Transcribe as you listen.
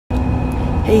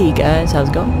Hey guys, how's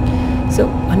it going? So,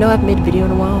 I know I haven't made a video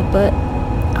in a while, but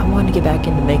I wanted to get back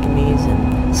into making these,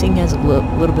 and seeing as a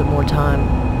little bit more time,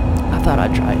 I thought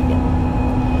I'd try it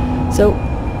again. So,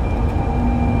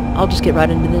 I'll just get right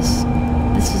into this.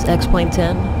 This is X-Plane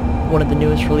 10, one of the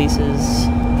newest releases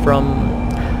from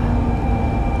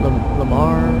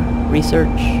Lamar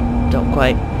Research. Don't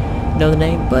quite know the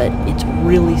name, but it's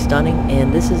really stunning,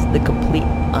 and this is the complete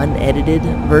unedited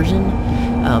version.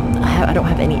 I don't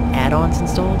have any add-ons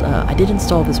installed. I did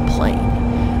install this plane,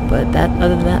 but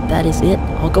other than that, that is it.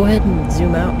 I'll go ahead and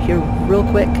zoom out here real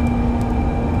quick,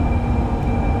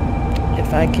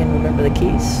 if I can remember the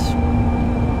keys.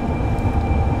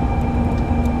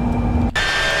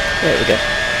 There we go.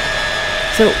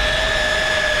 So,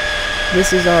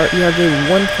 this is our ERJ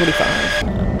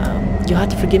 145. You'll have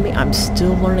to forgive me, I'm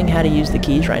still learning how to use the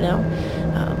keys right now.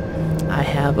 I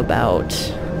have about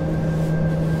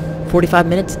 45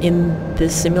 minutes in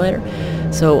this simulator,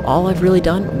 so all I've really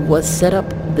done was set up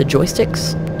the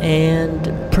joysticks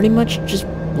and pretty much just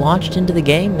launched into the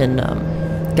game and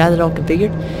got it all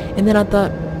configured, and then I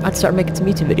thought I'd start making some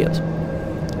YouTube videos.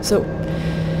 So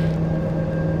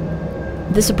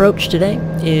this approach today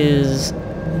is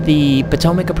the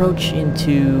Potomac approach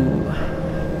into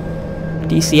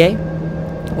DCA,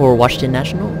 or Washington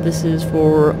National. This is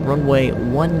for runway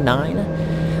 19.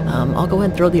 I'll go ahead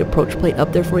and throw the approach plate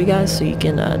up there for you guys so you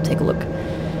can take a look.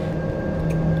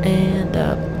 And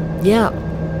yeah,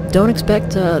 don't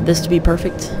expect this to be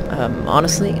perfect.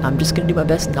 Honestly, I'm just going to do my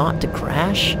best not to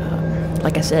crash.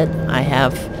 Like I said, I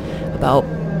have about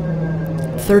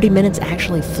 30 minutes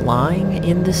actually flying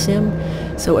in this sim,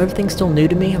 so everything's still new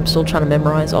to me. I'm still trying to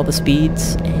memorize all the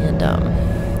speeds and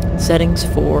settings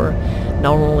for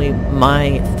not only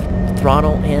my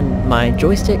throttle and my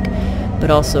joystick, but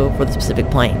also for the specific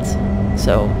planes.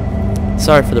 So,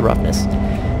 sorry for the roughness.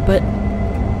 But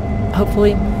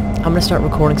hopefully, I'm going to start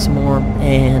recording some more,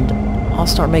 and I'll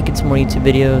start making some more YouTube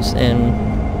videos, and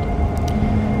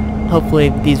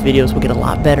hopefully these videos will get a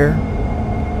lot better.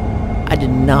 I did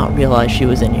not realize she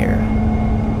was in here.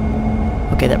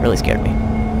 Okay, that really scared me.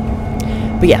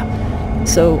 But yeah,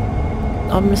 so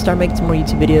I'm going to start making some more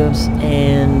YouTube videos,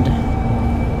 and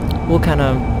we'll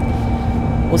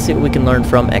see what we can learn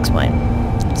from X-Plane.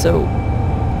 So,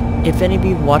 if any of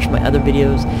you have watched my other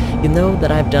videos, you'll know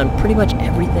that I've done pretty much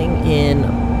everything in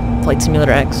Flight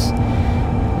Simulator X.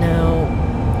 Now,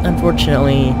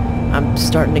 unfortunately, I'm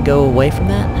starting to go away from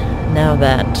that, now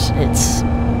that it's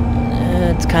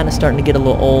kind of starting to get a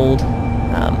little old.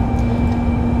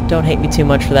 Don't hate me too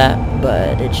much for that,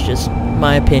 but it's just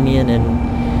my opinion,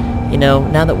 and, you know,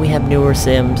 now that we have newer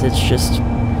sims, it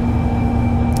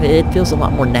feels a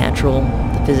lot more natural.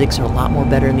 The physics are a lot more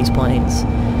better in these planes.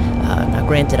 Now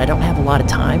granted, I don't have a lot of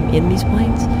time in these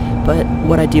planes, but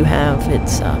what I do have,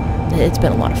 it's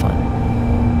been a lot of fun.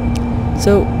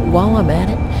 So while I'm at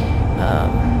it,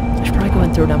 I should probably go ahead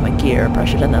and throw down my gear. I probably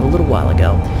should have done that a little while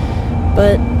ago.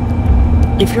 But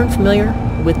if you're unfamiliar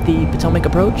with the Potomac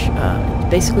approach,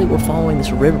 basically we're following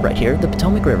this river right here, the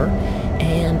Potomac River,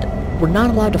 and we're not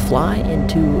allowed to fly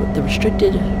into the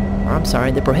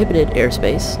the prohibited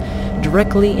airspace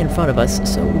directly in front of us.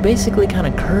 So we basically kind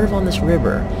of curve on this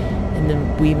river, and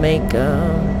then we make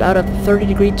about a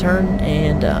 30-degree turn,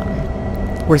 and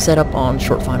we're set up on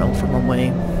short final for runway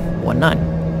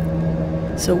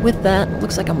 19. So with that, it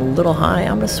looks like I'm a little high.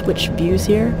 I'm going to switch views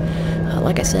here.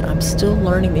 Like I said, I'm still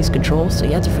learning these controls, so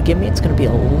you have to forgive me. It's going to be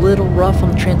a little rough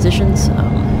on the transitions.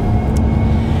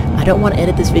 I don't want to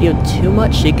edit this video too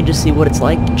much, so you can just see what it's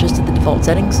like just at the default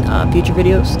settings. Future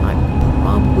videos, I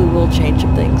probably will change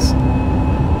some things.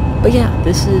 But yeah,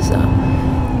 this is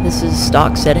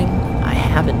stock setting. I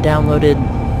haven't downloaded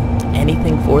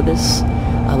anything for this,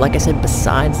 like I said,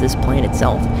 besides this plane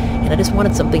itself, and I just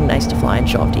wanted something nice to fly and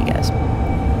show off to you guys.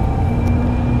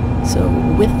 So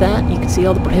with that, you can see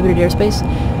all the prohibited airspace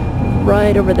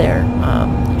right over there.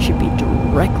 It should be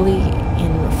directly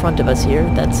in front of us here.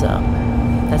 That's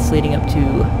leading up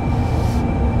to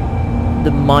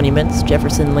the monuments,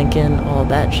 Jefferson, Lincoln, all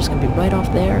that. It's just going to be right off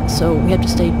there. So we have to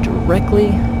stay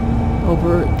directly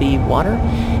over the water,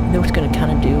 and then we're just going to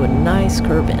kind of do a nice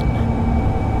curve in.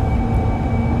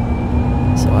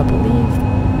 So I believe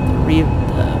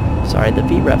the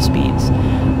VREF speeds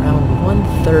around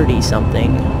 130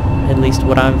 something, at least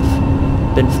what I've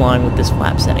been flying with this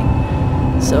flap setting.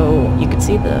 So you can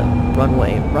see the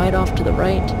runway right off to the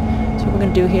right. So what we're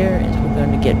going to do here is we're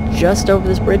going to get just over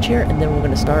this bridge here, and then we're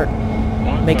going to start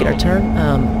making our turn.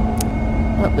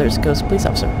 Oh, there's a ghost police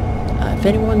officer. If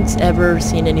anyone's ever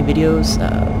seen any videos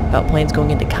about planes going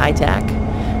into Kai Tak,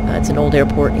 it's an old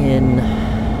airport in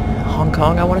Hong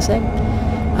Kong, I want to say.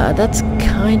 That's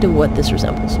kind of what this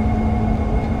resembles.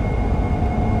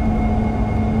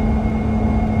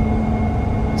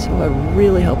 So I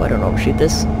really hope I don't overshoot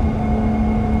this. 500.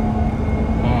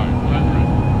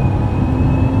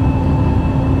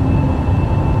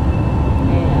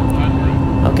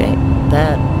 400. Okay,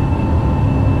 that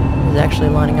is actually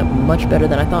lining up much better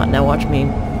than I thought. Now watch me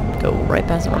go right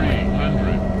past the runway.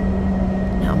 300.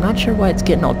 Now I'm not sure why it's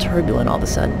getting all turbulent all of a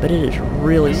sudden, but it is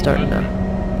really starting to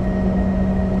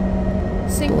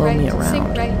blow me around.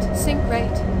 Sync rate, sync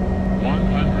rate.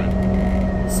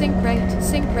 100. Sync rate,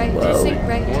 sync rate, Whoa. sync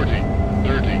rate. 40.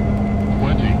 30.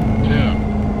 20. 10.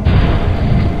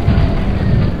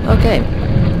 Okay.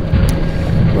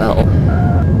 Well,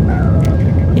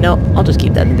 you know, I'll just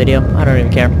keep that in the video. I don't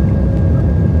even care.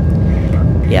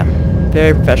 Yeah,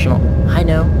 very professional. I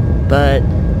know, but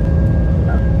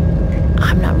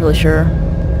I'm not really sure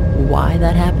why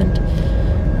that happened.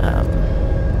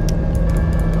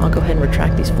 I'll go ahead and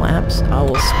retract these flaps. I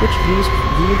will switch view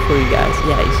for you guys.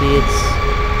 Yeah, you see it's,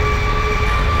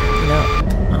 you know,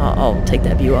 I'll take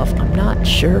that view off. I'm not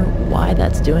sure why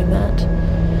that's doing that.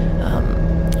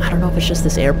 I don't know if it's just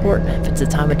this airport, if it's the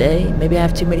time of day. Maybe I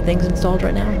have too many things installed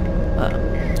right now.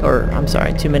 Or, I'm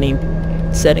sorry, too many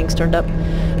settings turned up.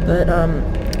 But,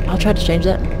 I'll try to change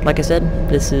that. Like I said,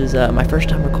 this is my first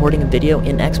time recording a video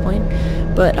in X-Plane.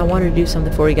 But I wanted to do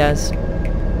something for you guys.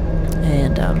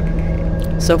 And,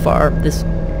 so far, this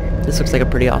looks like a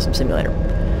pretty awesome simulator.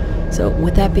 So,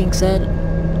 with that being said,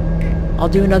 I'll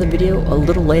do another video a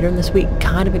little later in this week,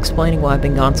 kind of explaining why I've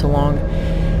been gone so long,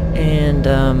 and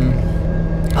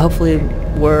hopefully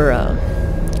where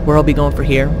I'll be going from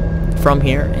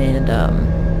here, and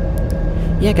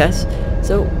yeah, guys.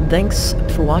 So thanks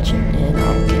for watching, and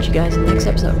I'll catch you guys in the next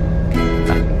episode.